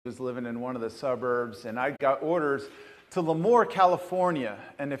was living in one of the suburbs, and I got orders to Lemoore, California.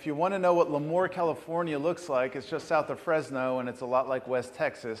 And if you want to know what Lemoore, California looks like, it's just south of Fresno, and it's a lot like West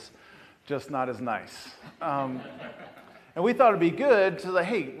Texas, just not as nice. And we thought it'd be good to like,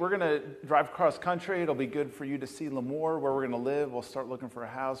 hey, we're going to drive cross country. It'll be good for you to see Lemoore, where we're going to live. We'll start looking for a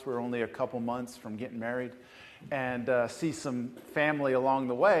house. We're only a couple months from getting married, and see some family along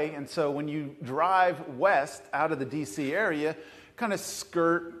the way. And so when you drive west out of the D.C. area, kind of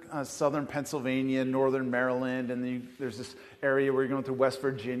skirt southern Pennsylvania, northern Maryland, and then there's this area where you're going through West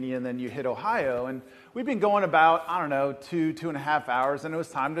Virginia, and then you hit Ohio. And we've been going about, 2.5 hours, and it was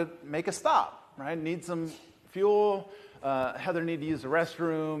time to make a stop, right? Need some fuel. Heather needed to use the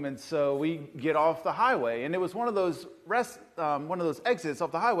restroom, and so we get off the highway. And it was one of those exits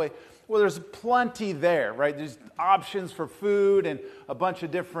off the highway where there's plenty there, right? There's options for food and a bunch of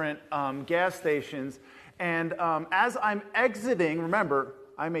different gas stations. And as I'm exiting, remember,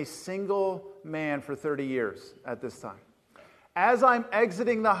 I'm a single man for 30 years at this time. As I'm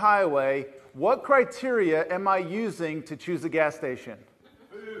exiting the highway, what criteria am I using to choose a gas station?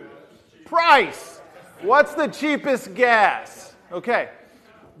 Price. What's the cheapest gas? Okay.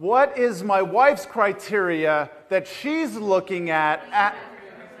 What is my wife's criteria that she's looking at?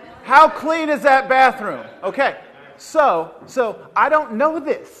 How clean is that bathroom? Okay. So I don't know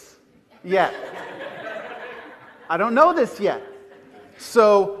this yet. I don't know this yet.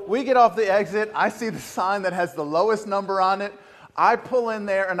 So we get off the exit. I see the sign that has the lowest number on it. I pull in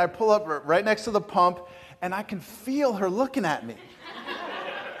there, and I pull up right next to the pump, and I can feel her looking at me.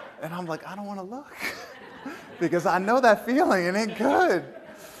 And I'm like, I don't want to look because I know that feeling. It ain't good.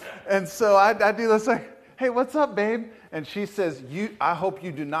 And so I do this like, hey, what's up, babe? And she says, I hope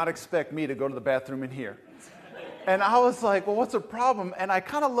you do not expect me to go to the bathroom in here. And I was like, well, what's the problem? And I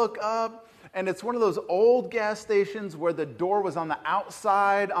kind of look up. And it's one of those old gas stations where the door was on the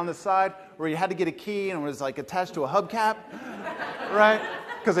outside, on the side, where you had to get a key and it was like attached to a hubcap, right?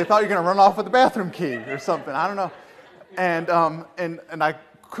 Because they thought you were going to run off with the bathroom key or something. I don't know. And I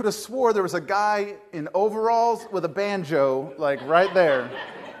could have swore there was a guy in overalls with a banjo, like right there.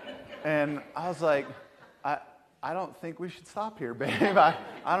 And I was like, I don't think we should stop here, babe. I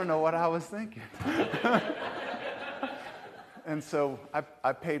don't know what I was thinking. And so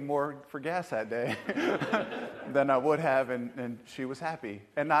I paid more for gas that day than I would have, and she was happy,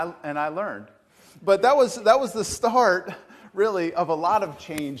 and I learned. But that was the start, really, of a lot of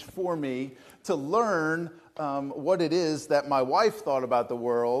change for me to learn what it is that my wife thought about the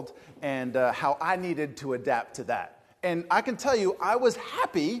world and how I needed to adapt to that. And I can tell you, I was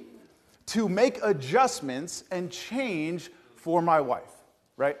happy to make adjustments and change for my wife.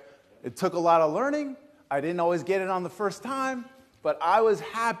 Right? It took a lot of learning. I didn't always get it on the first time, but I was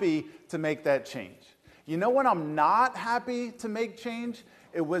happy to make that change. You know when I'm not happy to make change?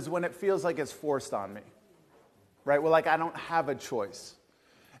 It was when it feels like it's forced on me, right? Well, like I don't have a choice.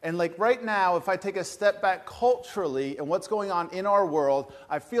 And like right now, if I take a step back culturally and what's going on in our world,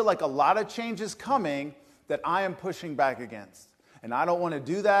 I feel like a lot of change is coming that I am pushing back against. And I don't want to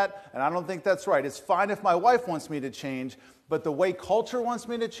do that, and I don't think that's right. It's fine if my wife wants me to change, but the way culture wants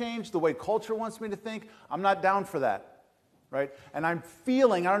me to change, the way culture wants me to think, I'm not down for that, right? And I'm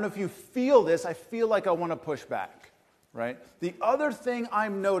feeling, I don't know if you feel this, I feel like I want to push back, right? The other thing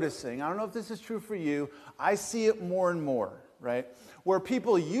I'm noticing, I don't know if this is true for you, I see it more and more, right? Where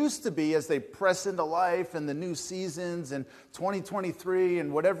people used to be as they press into life and the new seasons and 2023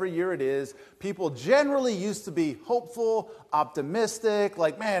 and whatever year it is, people generally used to be hopeful, optimistic,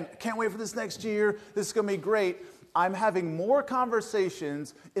 like, man, can't wait for this next year, this is going to be great. I'm having more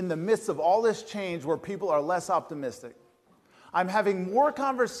conversations in the midst of all this change where people are less optimistic. I'm having more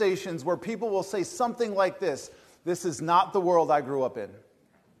conversations where people will say something like this is not the world I grew up in.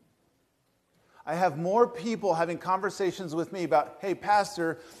 I have more people having conversations with me about, hey,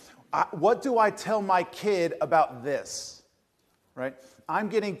 pastor, what do I tell my kid about this? Right? I'm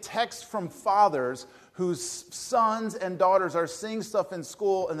getting texts from fathers whose sons and daughters are seeing stuff in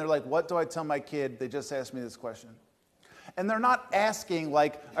school, and they're like, what do I tell my kid? They just asked me this question. And they're not asking,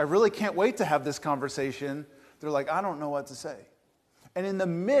 like, I really can't wait to have this conversation. They're like, I don't know what to say. And in the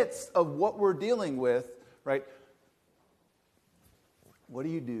midst of what we're dealing with, right, what do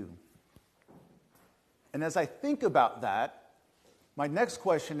you do? And as I think about that, my next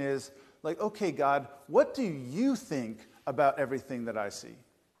question is, like, okay, God, what do you think about everything that I see?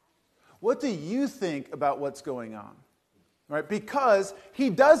 What do you think about what's going on? Right? Because he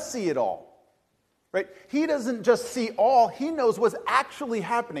does see it all. Right? He doesn't just see all, he knows what's actually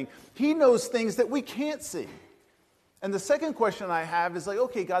happening. He knows things that we can't see. And the second question I have is like,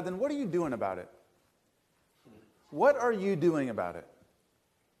 okay, God, then what are you doing about it? What are you doing about it?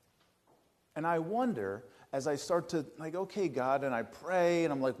 And I wonder, as I start to, like, okay, God, and I pray,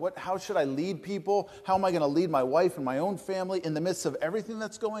 and I'm like, how should I lead people? How am I going to lead my wife and my own family in the midst of everything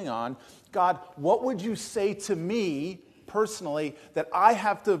that's going on? God, what would you say to me personally that I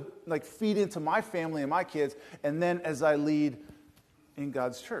have to, like, feed into my family and my kids, and then as I lead in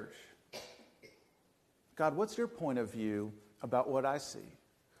God's church? God, what's your point of view about what I see?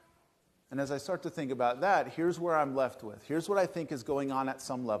 And as I start to think about that, here's where I'm left with. Here's what I think is going on at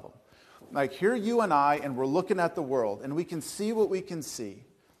some level. Like, here you and I, and we're looking at the world, and we can see what we can see.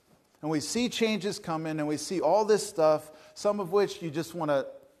 And we see changes coming, and we see all this stuff, some of which you just want to,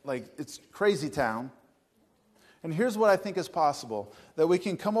 like, it's crazy town. And here's what I think is possible, that we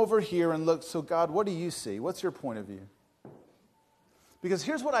can come over here and look, so God, what do you see? What's your point of view? Because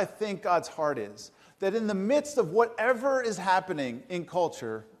here's what I think God's heart is, that in the midst of whatever is happening in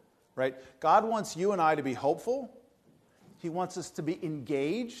culture, right, God wants you and I to be hopeful. He wants us to be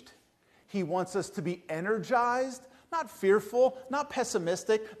engaged. He wants us to be energized, not fearful, not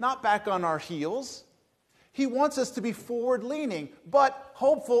pessimistic, not back on our heels. He wants us to be forward-leaning, but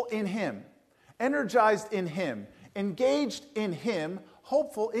hopeful in Him, energized in Him, engaged in Him,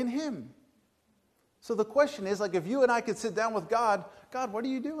 hopeful in Him. So the question is, like, if you and I could sit down with God, God, what are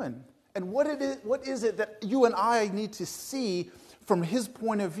you doing? And what is it that you and I need to see from His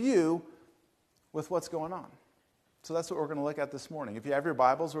point of view with what's going on? So that's what we're going to look at this morning. If you have your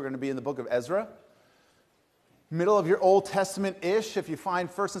Bibles, we're going to be in the book of Ezra. Middle of your Old Testament-ish. If you find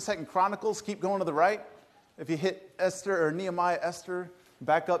 1st and 2nd Chronicles, keep going to the right. If you hit Esther or Nehemiah, Esther,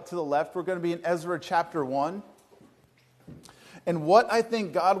 back up to the left. We're going to be in Ezra chapter 1. And what I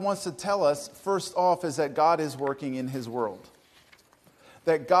think God wants to tell us, first off, is that God is working in His world.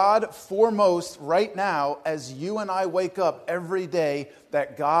 That God, foremost, right now, as you and I wake up every day,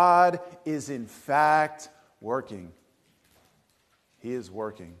 that God is in fact working. He is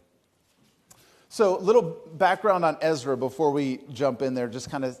working. So, a little background on Ezra before we jump in there,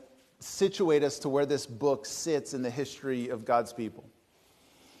 just kind of situate us to where this book sits in the history of God's people.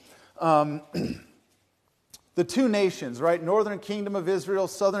 The two nations, right? Northern kingdom of Israel,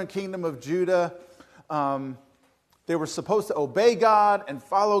 southern kingdom of Judah. They were supposed to obey God and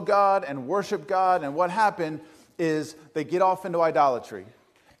follow God and worship God. And what happened is they get off into idolatry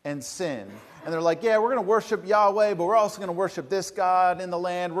and sin. And they're like, yeah, we're going to worship Yahweh, but we're also going to worship this God in the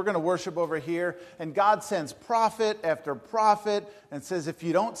land. We're going to worship over here. And God sends prophet after prophet and says, if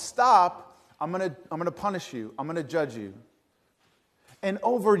you don't stop, I'm going to punish you. I'm going to judge you. And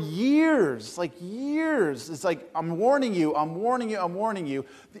over years, it's like, I'm warning you, I'm warning you, I'm warning you.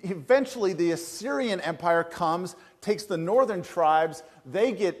 Eventually, the Assyrian Empire comes, takes the northern tribes.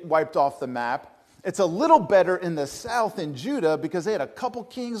 They get wiped off the map. It's a little better in the south in Judah because they had a couple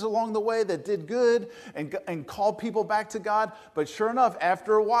kings along the way that did good and called people back to God. But sure enough,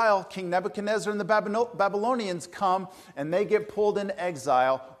 after a while, King Nebuchadnezzar and the Babylonians come and they get pulled into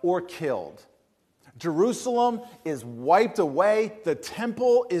exile or killed. Jerusalem is wiped away. The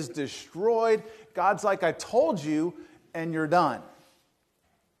temple is destroyed. God's like, I told you, and you're done.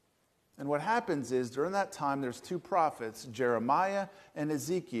 And what happens is, during that time, there's two prophets, Jeremiah and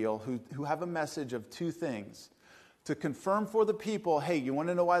Ezekiel, who have a message of two things. To confirm for the people, hey, you want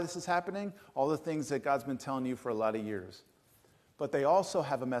to know why this is happening? All the things that God's been telling you for a lot of years. But they also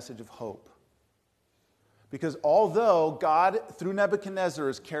have a message of hope. Because although God, through Nebuchadnezzar,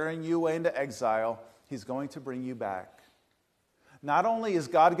 is carrying you away into exile, He's going to bring you back. Not only is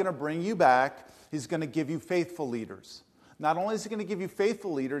God going to bring you back, He's going to give you faithful leaders. Not only is He going to give you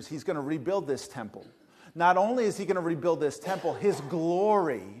faithful leaders, He's going to rebuild this temple. Not only is He going to rebuild this temple, His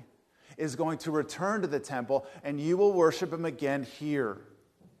glory is going to return to the temple, and you will worship Him again here.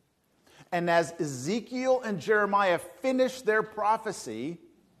 And as Ezekiel and Jeremiah finish their prophecy,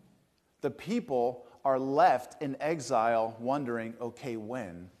 the people are left in exile wondering, okay,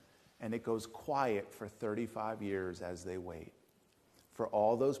 when? And it goes quiet for 35 years as they wait for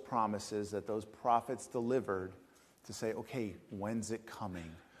all those promises that those prophets delivered to say, okay, when's it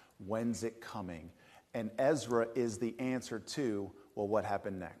coming? When's it coming? And Ezra is the answer to, well, what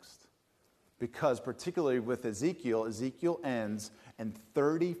happened next? Because particularly with Ezekiel, Ezekiel ends, and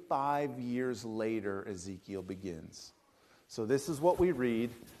 35 years later, Ezekiel begins. So this is what we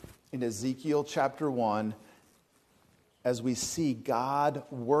read in Ezekiel chapter 1 as we see God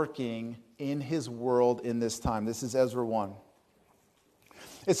working in His world in this time. This is Ezra 1.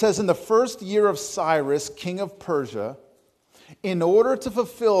 It says, in the first year of Cyrus, king of Persia, in order to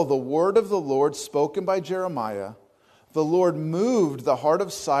fulfill the word of the Lord spoken by Jeremiah, the Lord moved the heart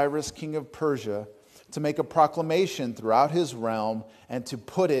of Cyrus, king of Persia, to make a proclamation throughout his realm and to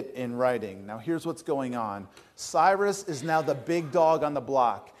put it in writing. Now here's what's going on. Cyrus is now the big dog on the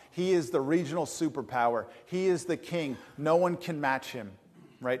block. He is the regional superpower. He is the king. No one can match him,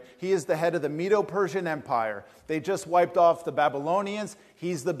 right? He is the head of the Medo-Persian Empire. They just wiped off the Babylonians.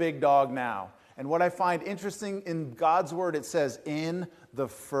 He's the big dog now. And what I find interesting in God's word, it says, in the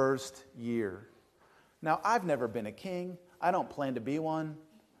first year. Now, I've never been a king. I don't plan to be one.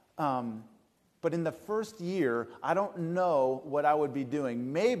 But in the first year, I don't know what I would be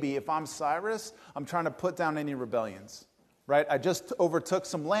doing. Maybe if I'm Cyrus, I'm trying to put down any rebellions, right? I just overtook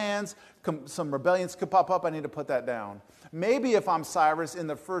some lands. Some rebellions could pop up. I need to put that down. Maybe if I'm Cyrus in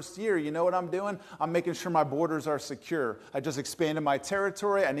the first year, you know what I'm doing? I'm making sure my borders are secure. I just expanded my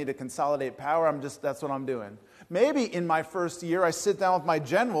territory. I need to consolidate power. That's what I'm doing. Maybe in my first year, I sit down with my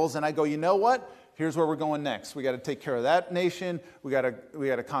generals and I go, you know what? Here's where we're going next. We got to take care of that nation. We got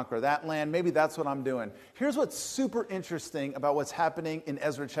to conquer that land. Maybe that's what I'm doing. Here's what's super interesting about what's happening in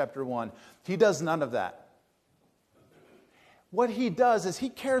Ezra chapter 1. He does none of that. What he does is he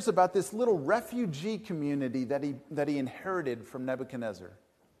cares about this little refugee community that he inherited from Nebuchadnezzar.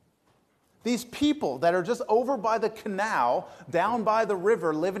 These people that are just over by the canal, down by the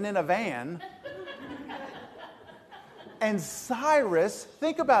river, living in a van. And Cyrus,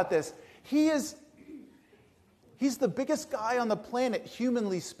 think about this. He's the biggest guy on the planet,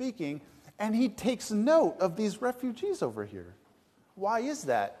 humanly speaking, and he takes note of these refugees over here. Why is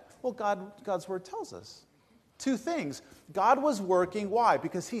that? Well, God's word tells us. Two things. God was working. Why?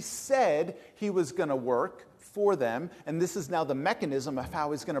 Because he said he was going to work for them, and this is now the mechanism of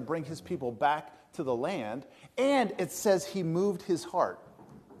how he's going to bring his people back to the land. And it says he moved his heart.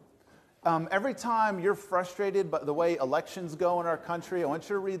 Every time you're frustrated by the way elections go in our country, I want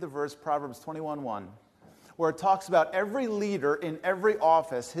you to read the verse, Proverbs 21:1, where it talks about every leader in every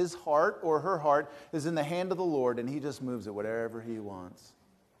office, his heart or her heart is in the hand of the Lord, and he just moves it whatever he wants.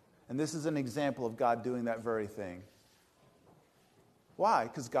 And this is an example of God doing that very thing. Why?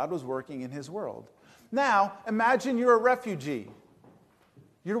 Because God was working in his world. Now, imagine you're a refugee.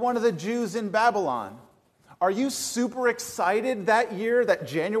 You're one of the Jews in Babylon. Are you super excited that year, that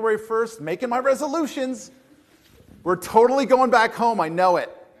January 1st, making my resolutions? We're totally going back home, I know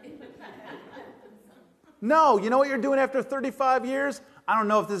it. No, you know what you're doing after 35 years? I don't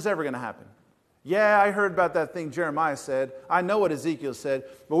know if this is ever going to happen. Yeah, I heard about that thing Jeremiah said. I know what Ezekiel said.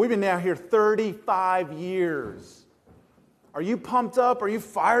 But we've been now here 35 years. Are you pumped up? Are you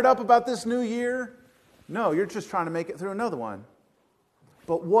fired up about this new year? No, you're just trying to make it through another one.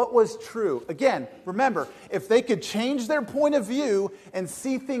 But what was true? Again, remember, if they could change their point of view and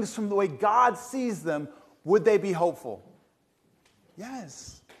see things from the way God sees them, would they be hopeful?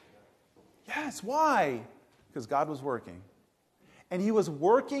 Yes. Yes. Why? Because God was working. And he was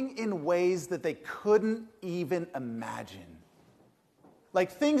working in ways that they couldn't even imagine.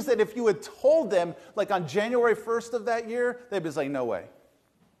 Like things that if you had told them, like on January 1st of that year, they'd be like, no way.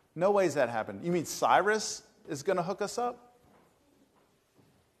 No ways that happened. You mean Cyrus is going to hook us up?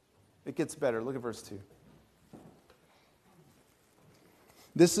 It gets better. Look at verse 2.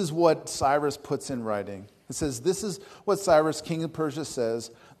 This is what Cyrus puts in writing. It says, this is what Cyrus, king of Persia,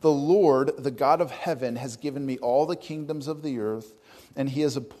 says. The Lord, the God of heaven, has given me all the kingdoms of the earth, and he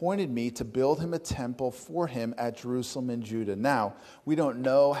has appointed me to build him a temple for him at Jerusalem and Judah. Now, we don't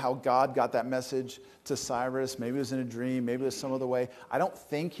know how God got that message to Cyrus. Maybe it was in a dream. Maybe it was some other way. I don't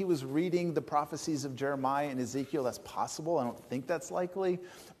think he was reading the prophecies of Jeremiah and Ezekiel. That's possible. I don't think that's likely.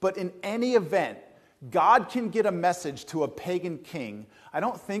 But in any event, God can get a message to a pagan king. I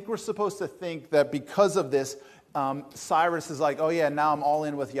don't think we're supposed to think that because of this, Cyrus is like, oh yeah, now I'm all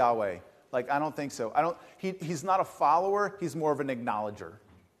in with Yahweh. Like, I don't think so. He's not a follower. He's more of an acknowledger.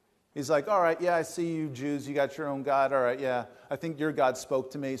 He's like, all right, yeah, I see you Jews. You got your own God. All right, yeah. I think your God spoke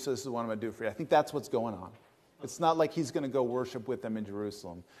to me, so this is what I'm going to do for you. I think that's what's going on. It's not like he's going to go worship with them in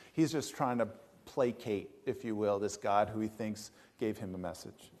Jerusalem. He's just trying to placate, if you will, this God who he thinks gave him a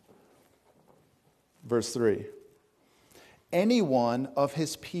message. Verse 3. Anyone of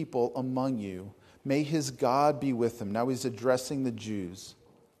his people among you, may his God be with him. Now he's addressing the Jews.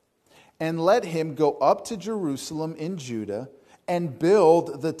 And let him go up to Jerusalem in Judah and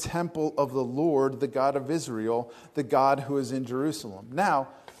build the temple of the Lord, the God of Israel, the God who is in Jerusalem. Now,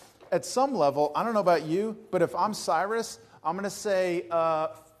 at some level, I don't know about you, but if I'm Cyrus, I'm going to say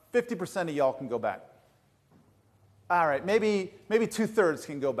 50% of y'all can go back. All right, maybe 2/3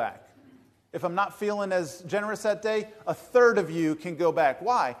 can go back. If I'm not feeling as generous that day, 1/3 of you can go back.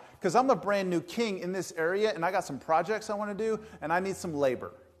 Why? Because I'm a brand new king in this area, and I got some projects I want to do, and I need some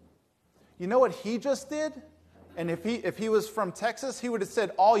labor. You know what he just did? And if he was from Texas, he would have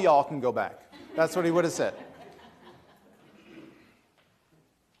said, all y'all can go back. That's what he would have said.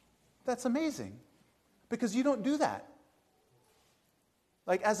 That's amazing. Because you don't do that.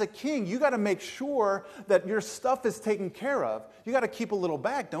 Like, as a king, you got to make sure that your stuff is taken care of. You got to keep a little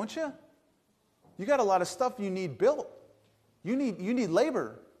back, don't you? You got a lot of stuff you need built. You need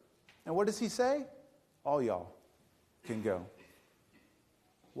labor. And what does he say? All y'all can go.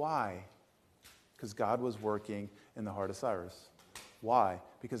 Why? Because God was working in the heart of Cyrus. Why?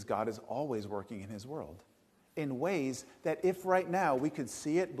 Because God is always working in his world in ways that if right now we could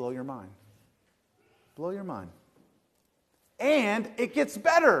see it, blow your mind. Blow your mind. And it gets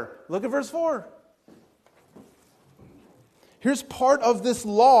better. Look at verse 4. Here's part of this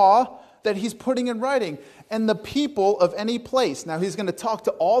law that he's putting in writing. And the people of any place. Now he's going to talk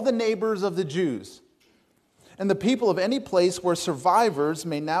to all the neighbors of the Jews. And the people of any place where survivors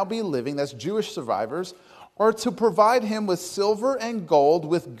may now be living, that's Jewish survivors, are to provide him with silver and gold,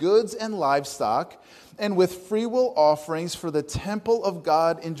 with goods and livestock, and with freewill offerings for the temple of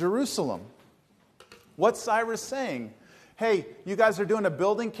God in Jerusalem. What's Cyrus saying? Hey, you guys are doing a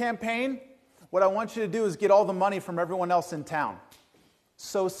building campaign. What I want you to do is get all the money from everyone else in town.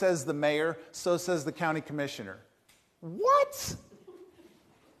 So says the mayor, so says the county commissioner. What?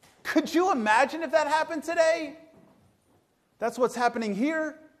 Could you imagine if that happened today? That's what's happening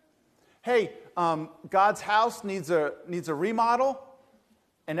here. Hey, God's house needs a remodel,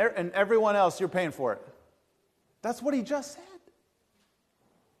 and everyone else, you're paying for it. That's what he just said.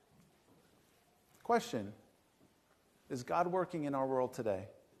 Question. Is God working in our world today?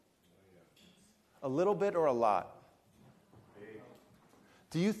 A little bit or a lot?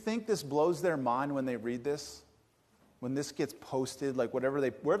 Do you think this blows their mind when they read this? When this gets posted, like wherever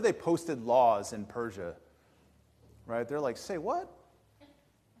they posted laws in Persia, right? They're like, say what?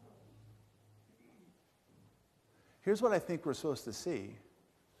 Here's what I think we're supposed to see.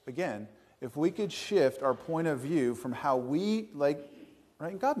 Again, if we could shift our point of view from how we, right?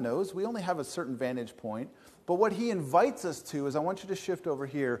 And God knows we only have a certain vantage point. But what he invites us to is I want you to shift over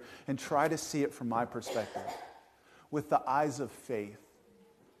here and try to see it from my perspective, with the eyes of faith.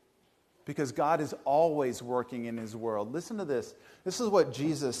 Because God is always working in his world. Listen to this. This is what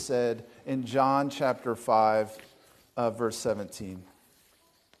Jesus said in John chapter 5, verse 17.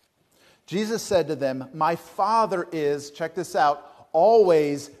 Jesus said to them, my Father is, check this out,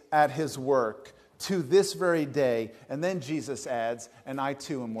 always at his work to this very day. And then Jesus adds, and I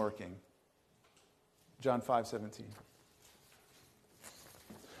too am working. John 5:17.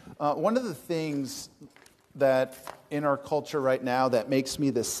 One of the things that in our culture right now that makes me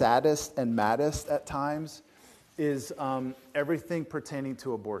the saddest and maddest at times is everything pertaining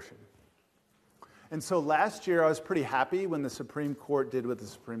to abortion. And so last year I was pretty happy when the Supreme Court did what the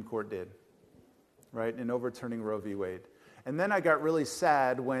Supreme Court did, right, in overturning Roe v. Wade. And then I got really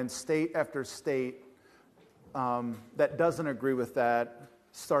sad when state after state that doesn't agree with that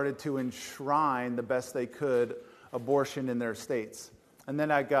started to enshrine the best they could abortion in their states. And then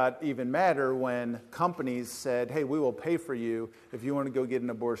I got even madder when companies said, hey, we will pay for you if you want to go get an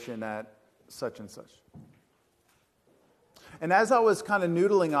abortion at such and such. And as I was kind of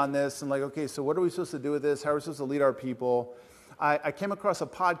noodling on this and like, okay, so what are we supposed to do with this? How are we supposed to lead our people? I came across a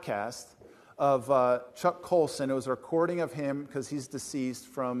podcast of Chuck Colson. It was a recording of him because he's deceased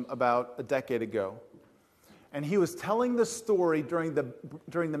from about a decade ago. And he was telling the story during the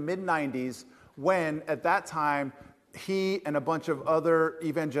mid-90s when, at that time, he and a bunch of other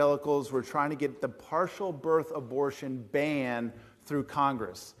evangelicals were trying to get the partial birth abortion ban through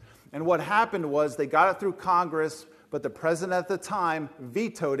Congress. And what happened was they got it through Congress, but the president at the time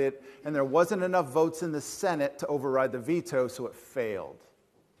vetoed it, and there wasn't enough votes in the Senate to override the veto, so it failed.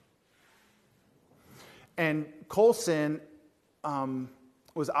 And Colson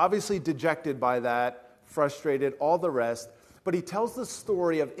was obviously dejected by that, frustrated, all the rest. But he tells the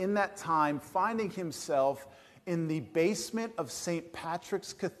story of, in that time, finding himself in the basement of St.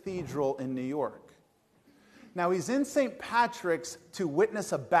 Patrick's Cathedral in New York. Now, he's in St. Patrick's to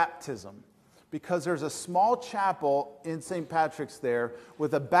witness a baptism because there's a small chapel in St. Patrick's there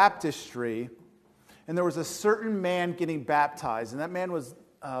with a baptistry, and there was a certain man getting baptized, and that man was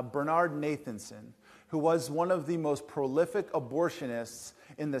Bernard Nathanson, who was one of the most prolific abortionists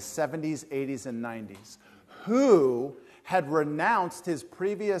in the 70s, 80s, and 90s, who had renounced his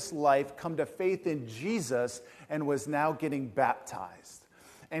previous life, come to faith in Jesus, and was now getting baptized.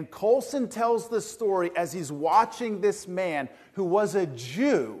 And Colson tells the story as he's watching this man who was a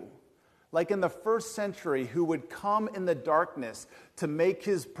Jew, like in the first century, who would come in the darkness to make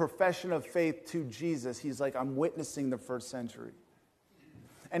his profession of faith to Jesus. He's like, I'm witnessing the first century.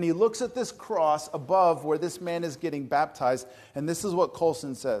 And he looks at this cross above where this man is getting baptized, and this is what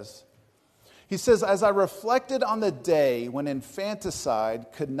Colson says. He says, as I reflected on the day when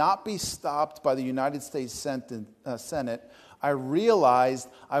infanticide could not be stopped by the United States Senate, I realized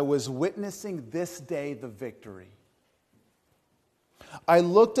I was witnessing this day the victory. I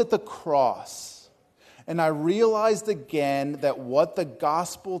looked at the cross, and I realized again that what the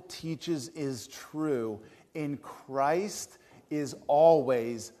gospel teaches is true. In Christ is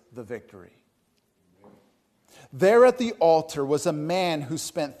always the victory. There at the altar was a man who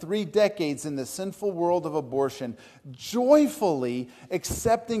spent 3 decades in the sinful world of abortion, joyfully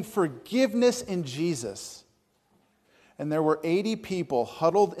accepting forgiveness in Jesus. And there were 80 people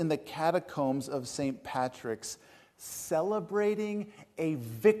huddled in the catacombs of St. Patrick's, celebrating a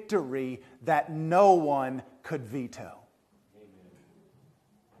victory that no one could veto.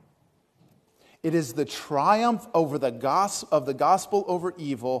 It is the triumph over the gospel over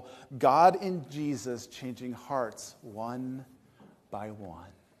evil, God in Jesus changing hearts one by one.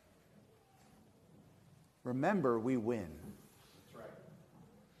 Remember, we win. That's right.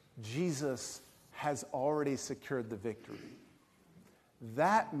 Jesus has already secured the victory.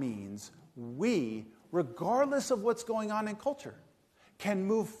 That means we, regardless of what's going on in culture, can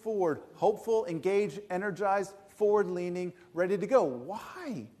move forward, hopeful, engaged, energized, forward-leaning, ready to go.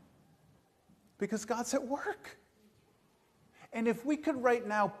 Why? Because God's at work. And if we could right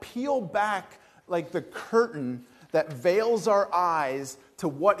now peel back like the curtain that veils our eyes to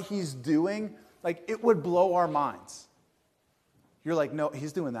what he's doing, like it would blow our minds. You're like, no,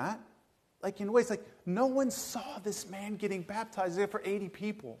 he's doing that? Like in ways like no one saw this man getting baptized there for 80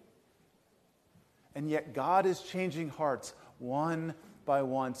 people. And yet God is changing hearts one by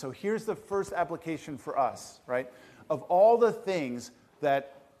one. So here's the first application for us, right? Of all the things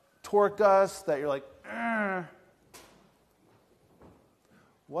that torque us, that you're like,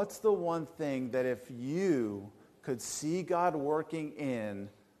 what's the one thing that if you could see God working in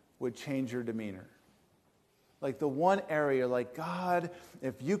would change your demeanor? Like the one area, like, God,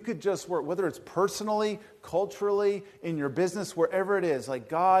 if you could just work, whether it's personally, culturally, in your business, wherever it is, like,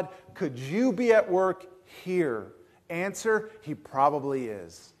 God, could you be at work here? Answer, he probably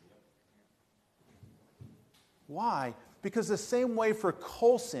is. Why? Because the same way for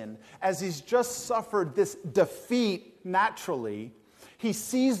Colson, as he's just suffered this defeat naturally, he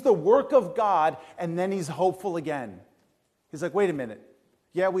sees the work of God and then he's hopeful again. He's like, wait a minute.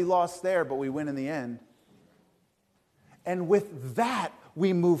 Yeah, we lost there, but we win in the end. And with that,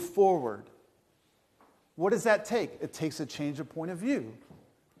 we move forward. What does that take? It takes a change of point of view.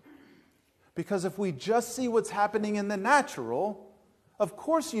 Because if we just see what's happening in the natural, of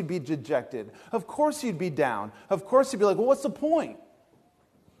course you'd be dejected. Of course you'd be down. Of course you'd be like, well, what's the point?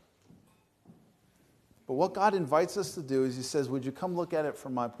 But what God invites us to do is he says, would you come look at it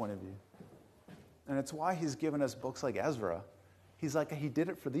from my point of view? And it's why he's given us books like Ezra. He's like, he did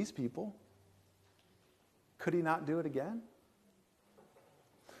it for these people. Could he not do it again?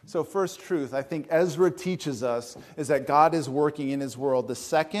 So first truth, I think Ezra teaches us, is that God is working in his world. The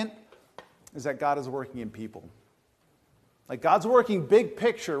second is that God is working in people. Like God's working big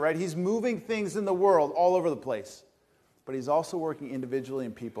picture, right? He's moving things in the world all over the place. But he's also working individually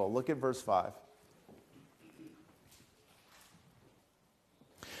in people. Look at verse 5.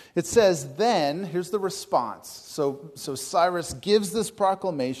 It says, then, here's the response. So Cyrus gives this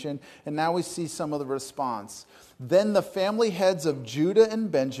proclamation, and now we see some of the response. Then the family heads of Judah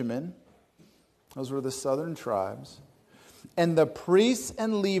and Benjamin, those were the southern tribes, and the priests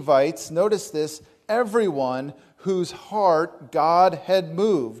and Levites, notice this, everyone whose heart God had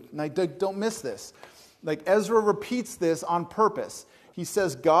moved. Now, don't miss this. Like Ezra repeats this on purpose. He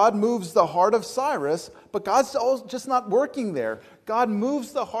says God moves the heart of Cyrus, but God's just not working there. God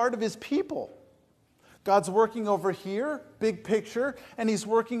moves the heart of his people. God's working over here, big picture, and he's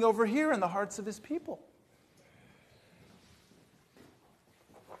working over here in the hearts of his people.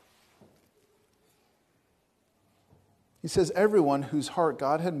 He says everyone whose heart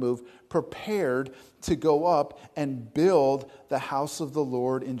God had moved prepared to go up and build the house of the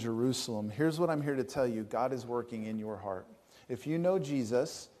Lord in Jerusalem. Here's what I'm here to tell you. God is working in your heart. If you know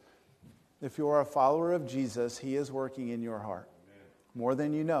Jesus, if you are a follower of Jesus, he is working in your heart. More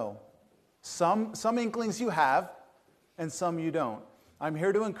than you know. Some inklings you have, and some you don't. I'm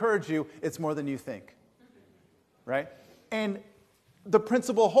here to encourage you, it's more than you think. Right? And the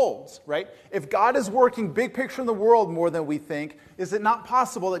principle holds, right? If God is working big picture in the world more than we think, is it not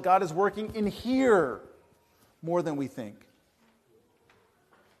possible that God is working in here more than we think?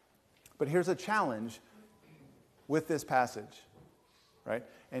 But here's a challenge with this passage, right?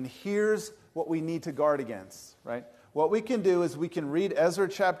 And here's what we need to guard against, right? What we can do is we can read Ezra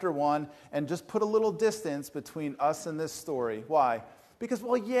chapter 1 and just put a little distance between us and this story. Why? Because,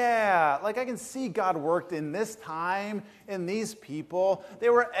 well, yeah, like I can see God worked in this time, in these people. They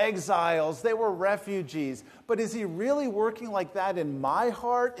were exiles, they were refugees. But is he really working like that in my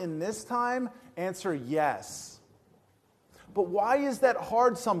heart in this time? Answer, yes. But why is that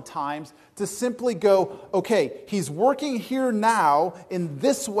hard sometimes to simply go, okay, he's working here now in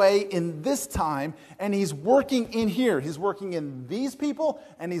this way, in this time, and he's working in here. He's working in these people,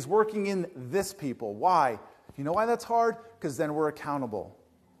 and he's working in this people. Why? You know why that's hard? Because then we're accountable.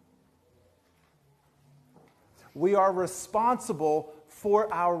 We are responsible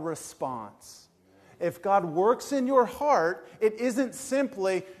for our response. If God works in your heart, it isn't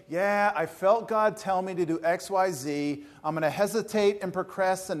simply, yeah, I felt God tell me to do X, Y, Z. I'm going to hesitate and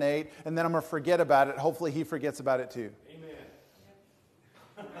procrastinate, and then I'm going to forget about it. Hopefully he forgets about it too.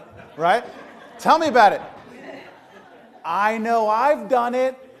 Amen. Right? Tell me about it. I know I've done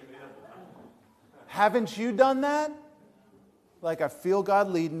it. Haven't you done that? Like, I feel God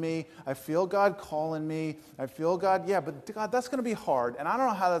leading me. I feel God calling me. I feel God, yeah, but God, that's going to be hard. And I don't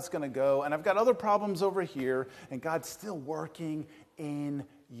know how that's going to go. And I've got other problems over here. And God's still working in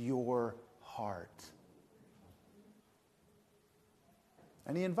your heart.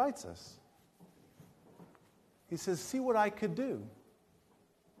 And he invites us. He says, see what I could do.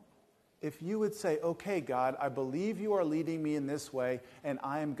 If you would say, okay, God, I believe you are leading me in this way, and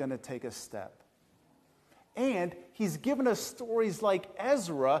I am going to take a step. And he's given us stories like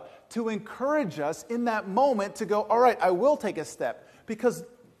Ezra to encourage us in that moment to go, all right, I will take a step. Because,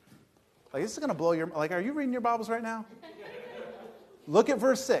 like, this is going to blow your, like, are you reading your Bibles right now? Look at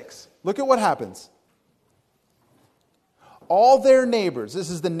verse 6. Look at what happens. All their neighbors, this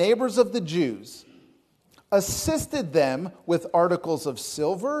is the neighbors of the Jews, assisted them with articles of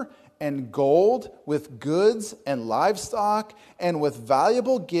silver and gold, with goods and livestock, and with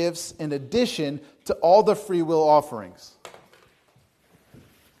valuable gifts in addition to all the free will offerings.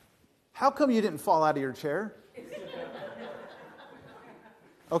 How come you didn't fall out of your chair?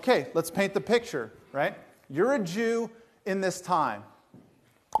 Okay, let's paint the picture, right? You're a Jew in this time.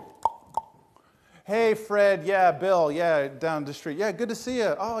 Hey, Fred, yeah, Bill, yeah, down the street. Yeah, good to see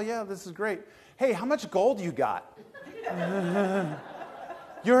you. Oh, yeah, this is great. Hey, how much gold you got?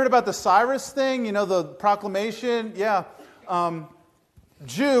 You heard about the Cyrus thing? You know, the proclamation? Yeah.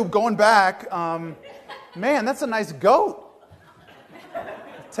 Jew, going back, man, that's a nice goat.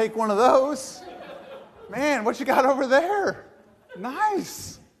 Take one of those. Man, what you got over there?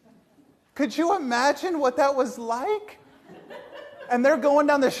 Nice. Could you imagine what that was like? And they're going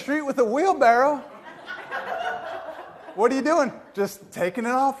down the street with a wheelbarrow. What are you doing? Just taking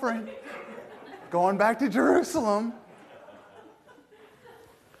an offering. Going back to Jerusalem.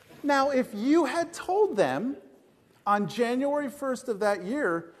 Now, if you had told them on January 1st of that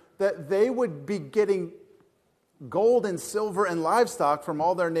year that they would be getting gold and silver and livestock from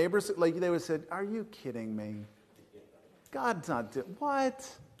all their neighbors, like they would have said, are you kidding me? God's not doing, what?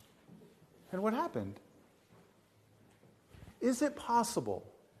 And what happened? Is it possible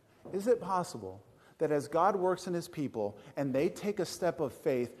that as God works in his people and they take a step of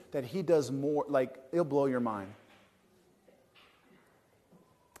faith, that he does more, like, it'll blow your mind?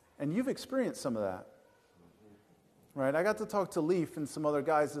 And you've experienced some of that, right? I got to talk to Leaf and some other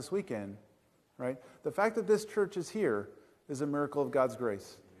guys this weekend, right? The fact that this church is here is a miracle of God's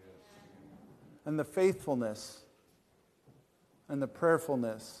grace. And the faithfulness and the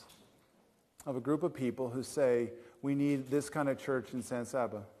prayerfulness of a group of people who say, we need this kind of church in San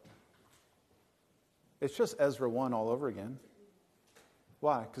Saba. It's just Ezra 1 all over again.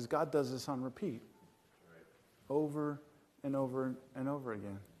 Why? Because God does this on repeat. Over and over and over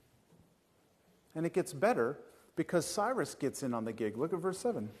again. And it gets better because Cyrus gets in on the gig. Look at verse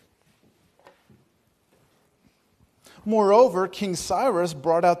 7. Moreover, King Cyrus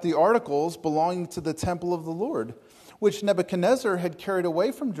brought out the articles belonging to the temple of the Lord, which Nebuchadnezzar had carried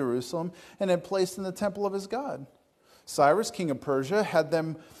away from Jerusalem and had placed in the temple of his God. Cyrus, king of Persia, had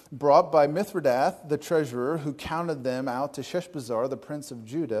them brought by Mithredath, the treasurer, who counted them out to Sheshbazzar, the prince of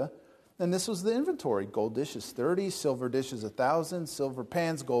Judah. And this was the inventory: gold dishes 30, silver dishes 1,000, silver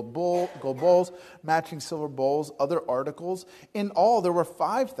pans, gold bowls, matching silver bowls, other articles. In all, there were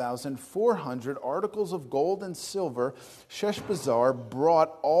 5,400 articles of gold and silver. Sheshbazzar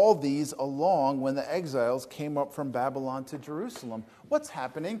brought all these along when the exiles came up from Babylon to Jerusalem. What's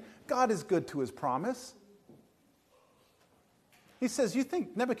happening? God is good to his promise. He says, you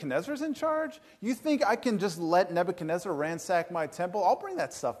think Nebuchadnezzar's in charge? You think I can just let Nebuchadnezzar ransack my temple? I'll bring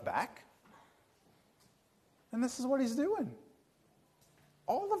that stuff back. And this is what he's doing.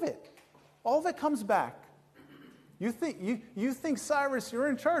 All of it. All of it comes back. You think Cyrus, you're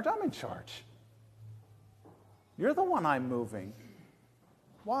in charge? I'm in charge. You're the one I'm moving.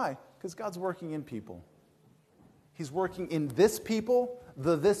 Why? Because God's working in people. He's working in this people,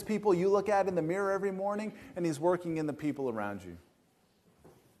 this people you look at in the mirror every morning, and He's working in the people around you.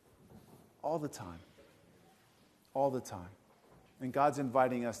 All the time. All the time. And God's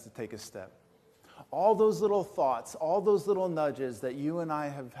inviting us to take a step. All those little thoughts, all those little nudges that you and I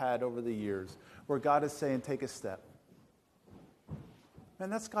have had over the years, where God is saying, take a step.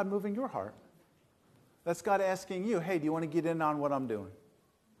 And that's God moving your heart. That's God asking you, hey, do you want to get in on what I'm doing?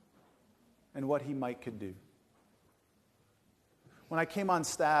 And what He might could do. When I came on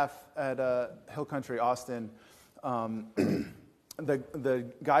staff at Hill Country Austin, the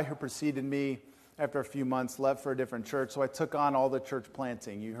guy who preceded me after a few months left for a different church, so I took on all the church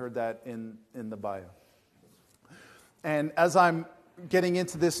planting. You heard that in the bio. And as I'm getting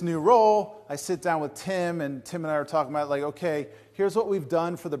into this new role, I sit down with Tim, and Tim and I are talking about, like, okay, here's what we've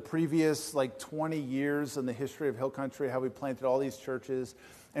done for the previous, 20 years in the history of Hill Country, how we planted all these churches.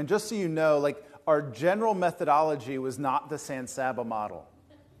 And just so you know, our general methodology was not the San Saba model.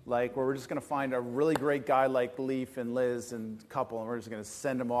 Where we're just going to find a really great guy like Leaf and Liz and couple, and we're just going to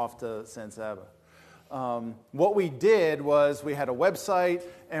send them off to San Saba. What we did was we had a website,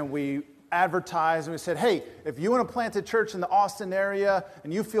 and we advertised, and we said, hey, if you want to plant a church in the Austin area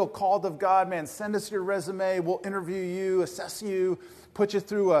and you feel called of God, man, send us your resume. We'll interview you, assess you, put you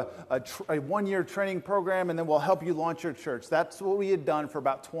through a one-year training program, and then we'll help you launch your church. That's what we had done for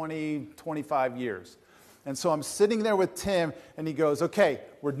about 20, 25 years. And so I'm sitting there with Tim, and he goes, okay,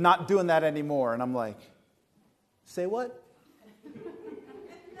 we're not doing that anymore. And I'm like, say what?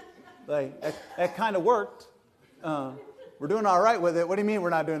 That kind of worked. We're doing all right with it. What do you mean we're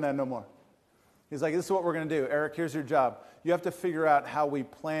not doing that no more? He's like, this is what we're going to do. Eric, here's your job. You have to figure out how we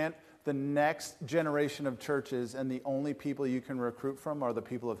plant the next generation of churches, and the only people you can recruit from are the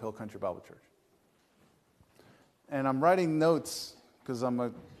people of Hill Country Bible Church. And I'm writing notes because I'm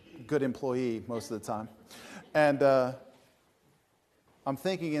a good employee most of the time. And I'm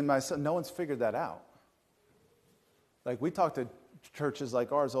thinking in myself, no one's figured that out. We talk to churches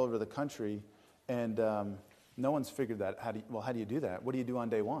like ours all over the country, and no one's figured that. How do you do that? What do you do on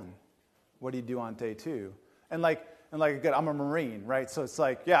day one? What do you do on day two? And again, I'm a Marine, right? So it's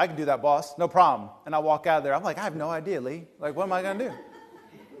yeah, I can do that, boss. No problem. And I walk out of there. I'm like, I have no idea, Lee. What am I going to do?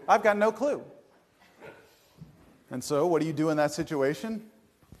 I've got no clue. And so what do you do in that situation?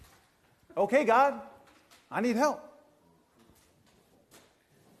 Okay, God, I need help.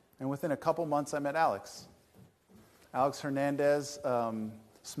 And within a couple months, I met Alex. Alex Hernandez,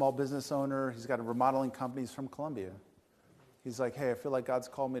 small business owner. He's got a remodeling company. He's from Colombia. He's like, hey, I feel like God's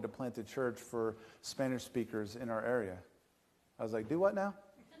called me to plant a church for Spanish speakers in our area. I was like, do what now?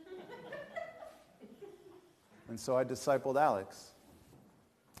 And so I discipled Alex.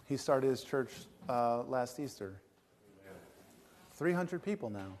 He started his church last Easter. 300 people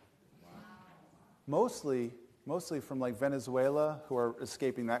now. Mostly from Venezuela, who are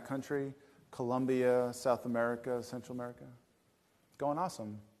escaping that country, Colombia, South America, Central America. Going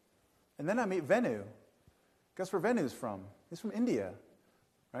awesome. And then I meet Venu. Guess where Venu's from? He's from India,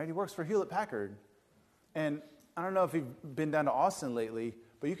 right? He works for Hewlett-Packard. And I don't know if you've been down to Austin lately,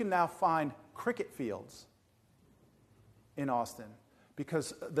 but you can now find cricket fields in Austin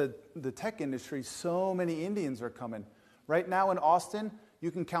because the tech industry, so many Indians are coming. Right now in Austin, you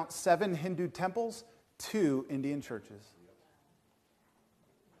can count 7 Hindu temples, 2 Indian churches.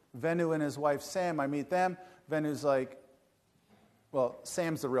 Venu and his wife Sam, I meet them. Venu's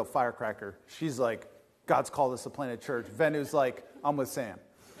Sam's the real firecracker. She's like, God's called us to plant a church. Venu's like, I'm with Sam.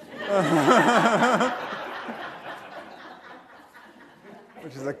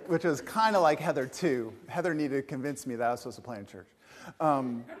 Which is kind of like Heather too. Heather needed to convince me that I was supposed to plant a church.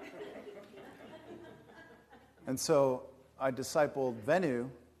 And so I discipled Venu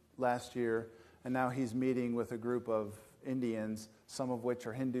last year, and now he's meeting with a group of Indians, some of which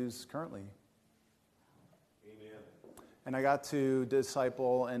are Hindus currently. Amen. And I got to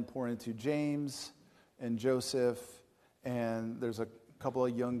disciple and pour into James and Joseph, and there's a couple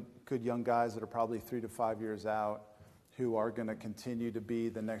of good young guys that are probably 3 to 5 years out who are going to continue to be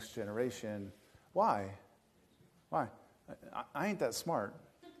the next generation. Why? I ain't that smart,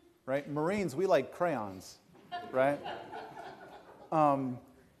 right? Marines, we like crayons, right?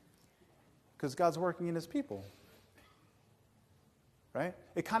 Because God's working in His people, right?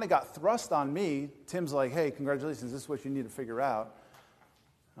 It kind of got thrust on me. Tim's like, hey, congratulations, this is what you need to figure out.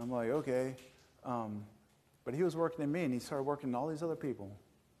 I'm like, okay. But He was working in me, and He started working in all these other people.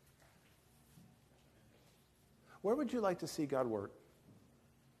 Where would you like to see God work?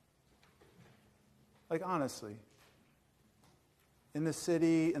 Honestly. In the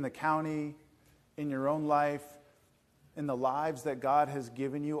city, in the county, in your own life. in the lives that God has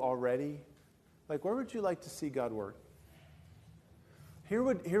given you already? Like, where would you like to see God work? Here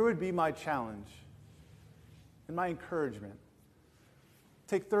would be my challenge and my encouragement.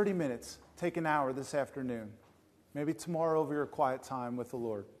 Take 30 minutes, take an hour this afternoon, maybe tomorrow over your quiet time with the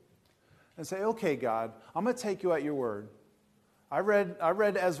Lord, and say, okay, God, I'm going to take you at your word. I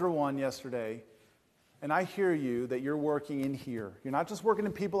read Ezra 1 yesterday, and I hear you that you're working in here. You're not just working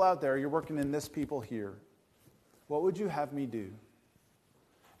in people out there, you're working in this people here. What would you have me do?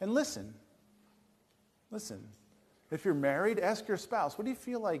 And listen. If you're married, ask your spouse, what do you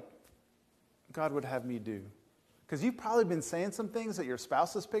feel like God would have me do? Because you've probably been saying some things that your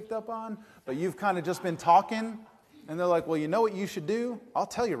spouse has picked up on, but you've kind of just been talking, and they're like, well, you know what you should do? I'll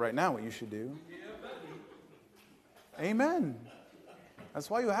tell you right now what you should do. Amen. That's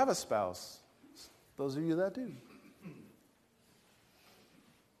why you have a spouse. Those of you that do.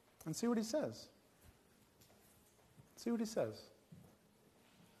 And see what he says. See what he says.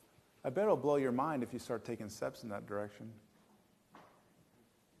 I bet it'll blow your mind if you start taking steps in that direction.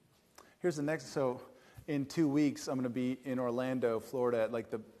 Here's the next. So in 2 weeks, I'm going to be in Orlando, Florida.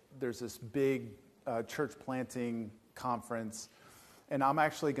 There's this big church planting conference. And I'm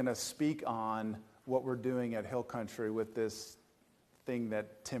actually going to speak on what we're doing at Hill Country with this thing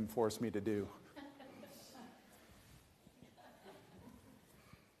that Tim forced me to do.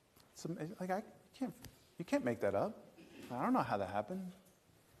 You can't make that up. I don't know how that happened.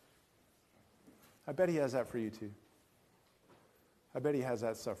 I bet he has that for you too. I bet he has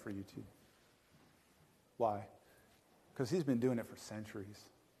that stuff for you too. Why? Because he's been doing it for centuries.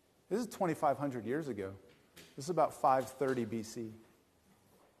 This is 2,500 years ago. This is about 530 BC.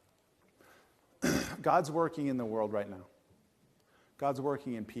 God's working in the world right now. God's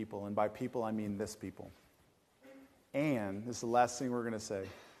working in people, and by people I mean this people. And this is the last thing we're going to say.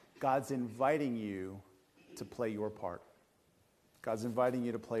 God's inviting you to play your part. God's inviting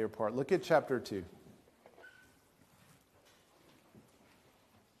you to play your part. Look at chapter 2.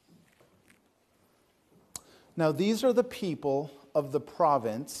 Now these are the people of the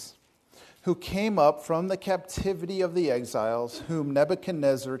province who came up from the captivity of the exiles, whom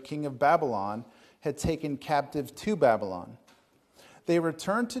Nebuchadnezzar, king of Babylon, had taken captive to Babylon. They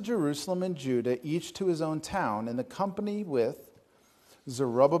returned to Jerusalem and Judah, each to his own town, in the company with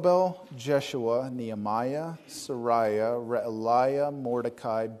Zerubbabel, Jeshua, Nehemiah, Sariah, Realiah,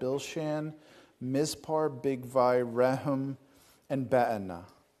 Mordecai, Bilshan, Mizpar, Bigvai, Rehum, and Baanah.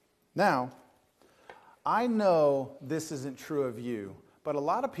 Now, I know this isn't true of you, but a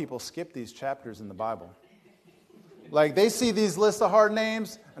lot of people skip these chapters in the Bible. Like, they see these lists of hard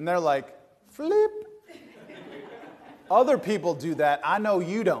names, and they're like, flip. Other people do that. I know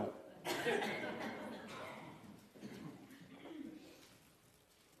you don't.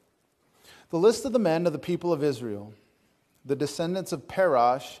 The list of the men of the people of Israel, the descendants of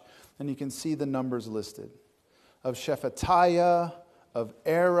Parash, and you can see the numbers listed, of Shephatiah, of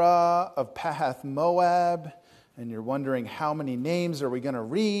Era, of Pahath Moab, and you're wondering how many names are we going to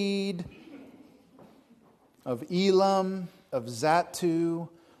read, of Elam, of Zatu,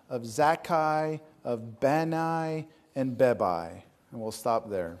 of Zakai, of Bani, and Bebai. And we'll stop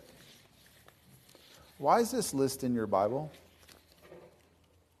there. Why is this list in your Bible?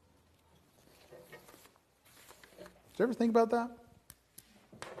 Did you ever think about that?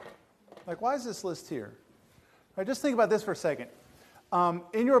 Like, why is this list here? All right, just think about this for a second.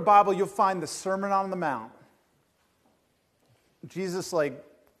 In your Bible, you'll find the Sermon on the Mount. Jesus'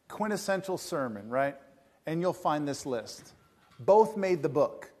 quintessential sermon, right? And you'll find this list. Both made the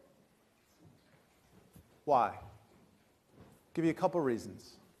book. Why? Give you a couple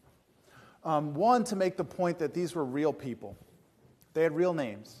reasons. One, to make the point that these were real people. They had real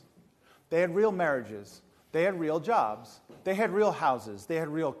names. They had real marriages. They had real jobs. They had real houses. They had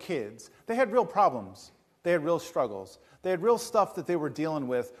real kids. They had real problems. They had real struggles. They had real stuff that they were dealing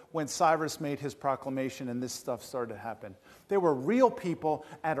with when Cyrus made his proclamation and this stuff started to happen. They were real people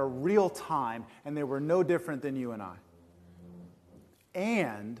at a real time, and they were no different than you and I.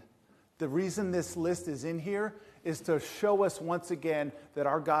 And the reason this list is in here is to show us once again that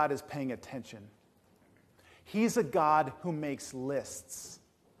our God is paying attention. He's a God who makes lists.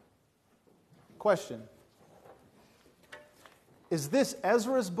 Question. Is this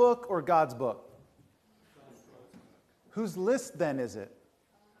Ezra's book or God's book? Whose list then is it?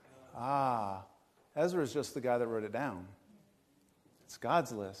 Ezra is just the guy that wrote it down. It's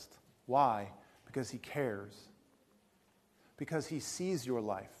God's list. Why? Because he cares. Because he sees your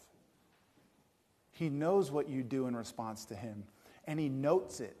life. He knows what you do in response to him. And he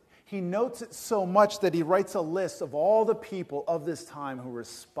notes it. He notes it so much that he writes a list of all the people of this time who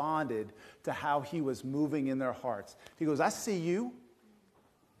responded to how he was moving in their hearts. He goes, I see you.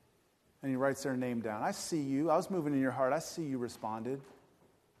 And he writes their name down. I see you. I was moving in your heart. I see you responded.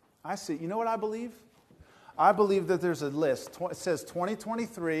 I see. You know what I believe? I believe that there's a list. It says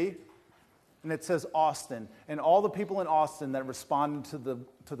 2023, and it says Austin, and all the people in Austin that responded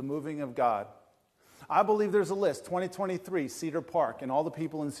to the moving of God. I believe there's a list, 2023, Cedar Park, and all the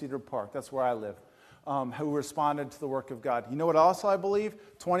people in Cedar Park, that's where I live, who responded to the work of God. You know what else I believe?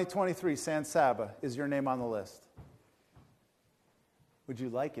 2023, San Saba is your name on the list. Would you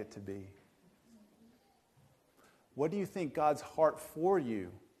like it to be? What do you think God's heart for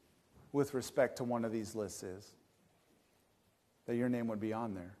you with respect to one of these lists is? That your name would be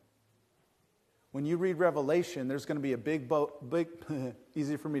on there. When you read Revelation, there's going to be a big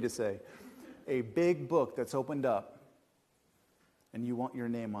easy for me to say, a big book that's opened up, and you want your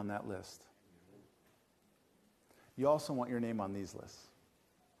name on that list. You also want your name on these lists.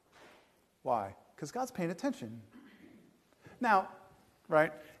 Why? Because God's paying attention. Now,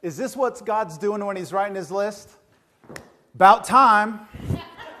 right, is this what God's doing when he's writing his list? About time.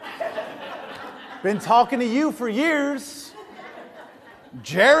 Been talking to you for years.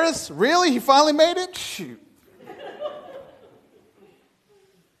 Jairus, really? He finally made it? Shoot.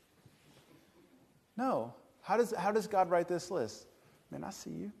 No. How does God write this list? Man, I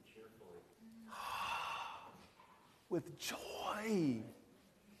see you. With joy.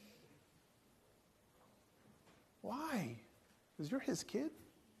 Why? Because you're his kid.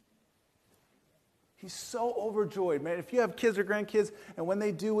 He's so overjoyed, man. If you have kids or grandkids, and when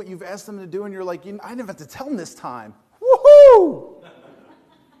they do what you've asked them to do, and you're like, I didn't have to tell them this time. Woohoo!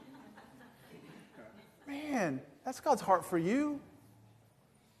 Man, that's God's heart for you.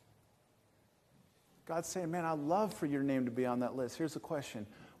 God's saying, man, I love for your name to be on that list. Here's the question.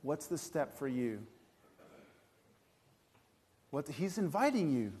 What's the step for you? He's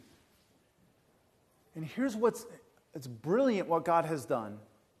inviting you. And here's it's brilliant what God has done.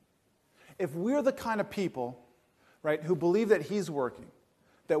 If we're the kind of people, right, who believe that he's working,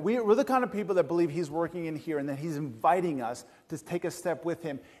 that we're the kind of people that believe he's working in here and that he's inviting us to take a step with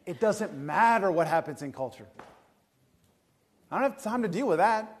him, it doesn't matter what happens in culture. I don't have time to deal with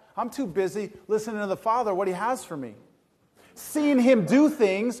that. I'm too busy listening to the Father, what he has for me. Seeing him do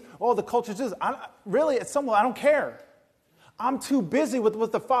things, the culture does. Really, at some level, I don't care. I'm too busy with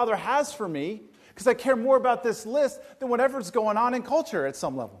what the Father has for me because I care more about this list than whatever's going on in culture at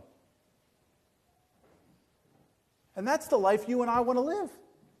some level. And that's the life you and I want to live.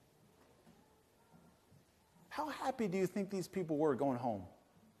 How happy do you think these people were going home?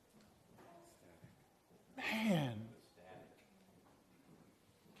 Man.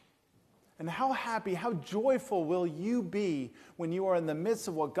 And how happy, how joyful will you be when you are in the midst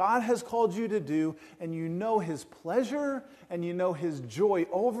of what God has called you to do and you know his pleasure and you know his joy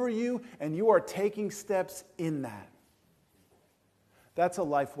over you and you are taking steps in that. That's a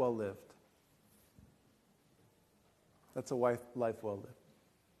life well lived. That's a life well lived.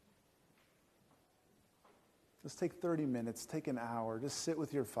 Just take 30 minutes, take an hour, just sit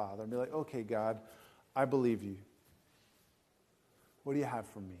with your Father and be like, okay, God, I believe you. What do you have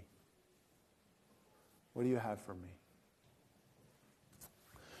for me? What do you have for me?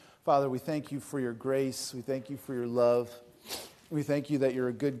 Father, we thank you for your grace. We thank you for your love. We thank you that you're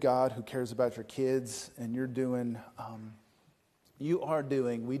a good God who cares about your kids, and you are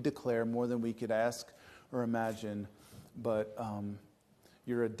doing, we declare, more than we could ask or imagine, but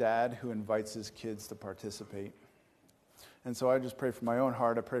you're a dad who invites his kids to participate. And so I just pray for my own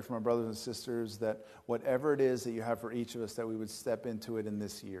heart. I pray for my brothers and sisters that whatever it is that you have for each of us, that we would step into it in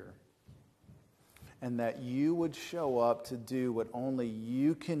this year. And that you would show up to do what only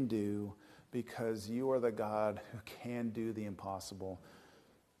you can do because you are the God who can do the impossible.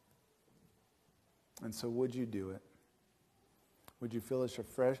 And so would you do it? Would you fill us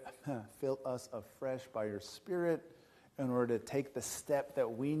afresh by your Spirit in order to take the step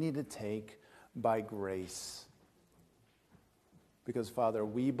that we need to take by grace? Because, Father,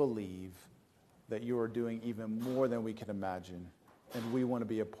 we believe that you are doing even more than we can imagine, and we want to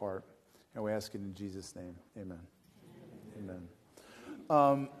be a part. And we ask it in Jesus' name. Amen. Amen.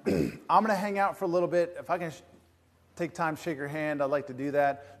 I'm going to hang out for a little bit. If I can take time, shake your hand, I'd like to do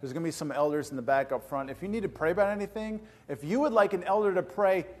that. There's going to be some elders in the back up front. If you need to pray about anything, if you would like an elder to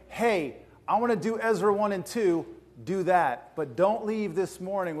pray, hey, I want to do Ezra 1 and 2, do that. But don't leave this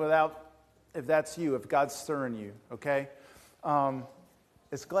morning without, if that's you, if God's stirring you, okay?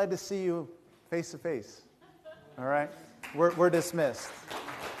 It's glad to see you face to face, all right? We're dismissed.